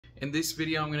In this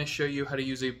video, I'm going to show you how to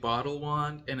use a bottle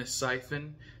wand and a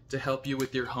siphon to help you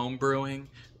with your home brewing,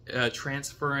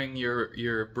 transferring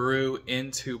your brew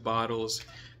into bottles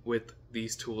with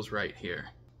these tools right here.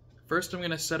 First, I'm going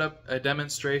to set up a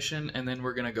demonstration, and then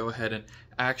we're going to go ahead and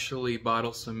actually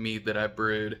bottle some mead that I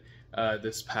brewed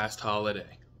this past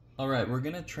holiday. Alright, we're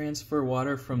going to transfer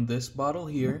water from this bottle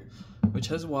here, which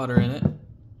has water in it,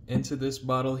 into this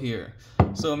bottle here.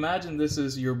 So imagine this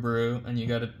is your brew and you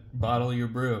got to bottle your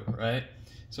brew, right?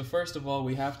 So first of all,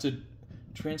 we have to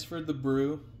transfer the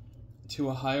brew to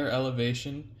a higher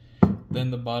elevation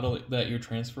than the bottle that you're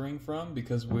transferring from,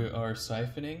 because we are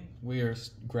siphoning. We are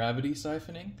gravity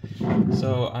siphoning.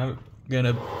 So I'm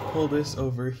gonna pull this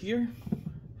over here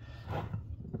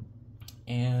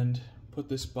and put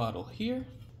this bottle here.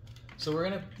 So we're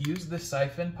gonna use the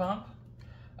siphon pump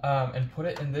and put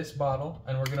it in this bottle,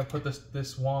 and we're gonna put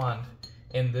this wand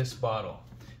in this bottle.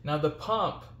 Now the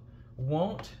pump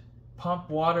won't pump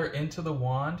water into the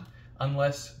wand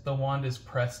unless the wand is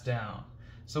pressed down.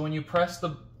 So when you press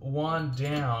the wand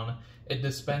down, it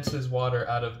dispenses water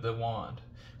out of the wand.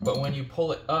 But when you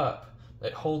pull it up,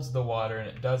 it holds the water and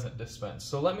it doesn't dispense.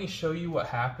 So let me show you what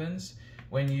happens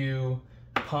when you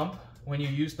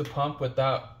use the pump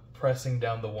without pressing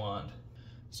down the wand.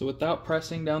 So without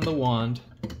pressing down the wand,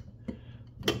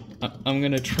 I'm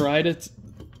gonna try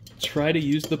to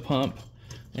use the pump,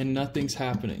 and nothing's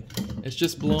happening. It's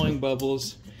just blowing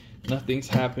bubbles, nothing's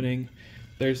happening.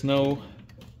 There's no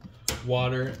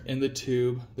water in the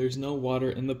tube, there's no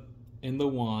water in the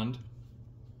wand.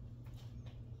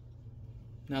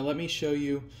 Now let me show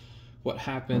you what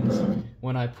happens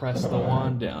when I press the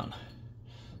wand down.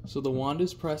 So the wand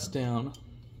is pressed down,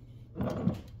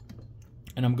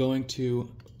 and I'm going to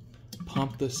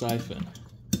pump the siphon.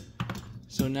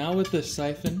 So now with the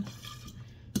siphon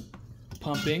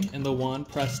pumping and the wand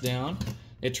pressed down,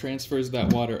 it transfers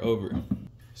that water over.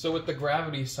 So with the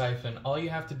gravity siphon, all you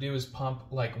have to do is pump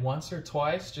like once or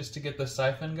twice just to get the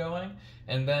siphon going,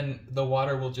 and then the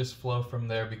water will just flow from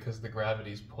there because the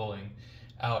gravity is pulling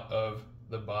out of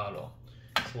the bottle.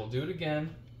 So we'll do it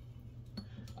again.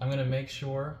 I'm gonna make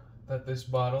sure that this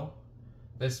bottle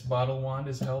wand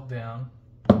is held down.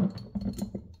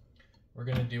 We're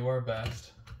gonna do our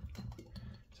best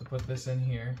to put this in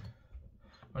here.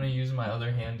 I'm gonna use my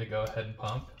other hand to go ahead and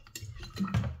pump.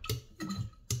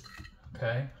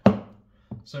 Okay,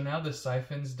 so now the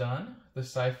siphon's done. The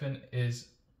siphon is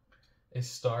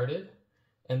started,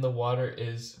 and the water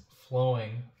is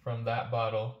flowing from that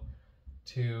bottle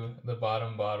to the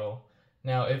bottom bottle.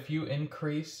 Now if you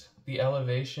increase the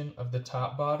elevation of the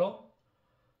top bottle,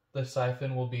 the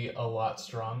siphon will be a lot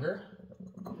stronger,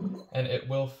 and it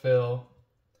will fill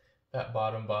that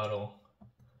bottom bottle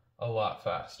a lot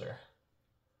faster.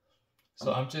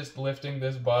 So I'm just lifting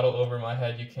this bottle over my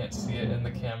head. You can't see it in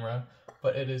the camera,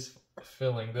 but it is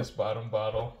filling this bottom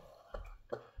bottle.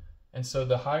 And so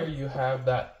the higher you have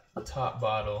that top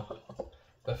bottle,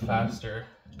 the faster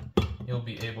you'll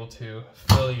be able to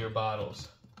fill your bottles.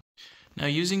 Now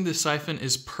using the siphon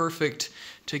is perfect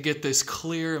to get this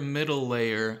clear middle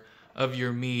layer of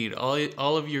your mead.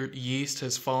 All of your yeast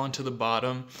has fallen to the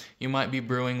bottom. You might be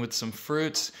brewing with some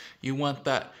fruits. You want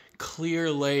that clear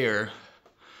layer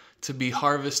to be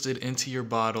harvested into your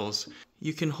bottles.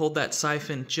 You can hold that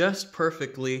siphon just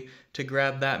perfectly to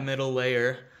grab that middle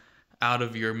layer out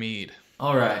of your mead.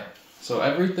 Alright, so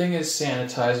everything is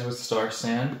sanitized with Star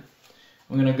San.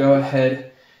 I'm gonna go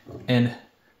ahead and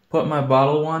put my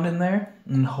bottle wand in there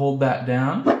and hold that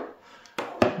down.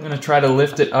 I'm gonna try to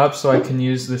lift it up so I can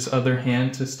use this other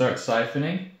hand to start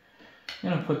siphoning.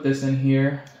 I'm gonna put this in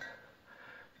here.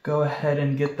 Go ahead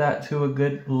and get that to a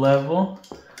good level.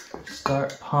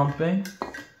 Start pumping.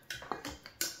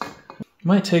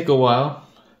 Might take a while.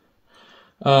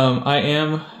 I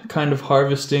am kind of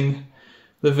harvesting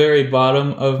the very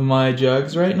bottom of my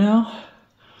jugs right now,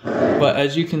 but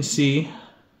as you can see,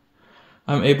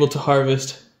 I'm able to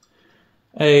harvest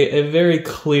a very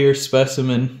clear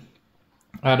specimen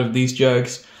out of these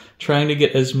jugs, trying to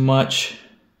get as much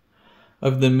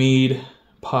of the mead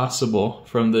possible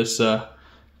from this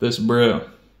brew.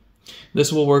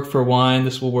 This will work for wine,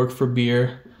 this will work for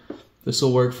beer, this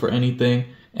will work for anything.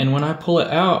 And when I pull it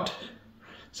out,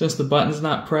 since the button's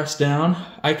not pressed down,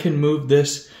 I can move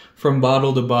this from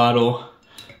bottle to bottle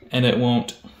and it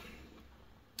won't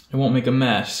make a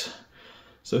mess.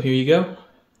 So here you go.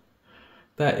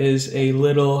 That is a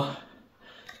little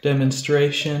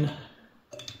demonstration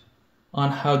on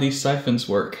how these siphons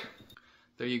work.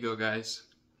 There you go, guys.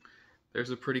 There's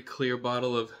a pretty clear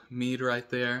bottle of mead right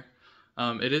there.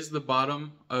 It is the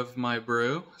bottom of my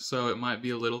brew, so it might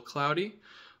be a little cloudy,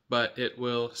 but it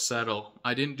will settle.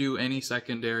 I didn't do any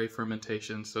secondary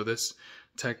fermentation, so this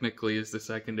technically is the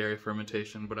secondary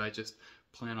fermentation, but I just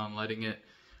plan on letting it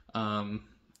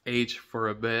age for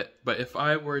a bit. But if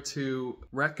I were to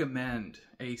recommend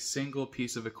a single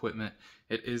piece of equipment,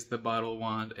 it is the bottle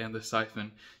wand and the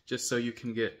siphon, just so you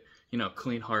can get, you know,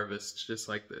 clean harvests just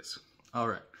like this. All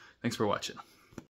right, thanks for watching.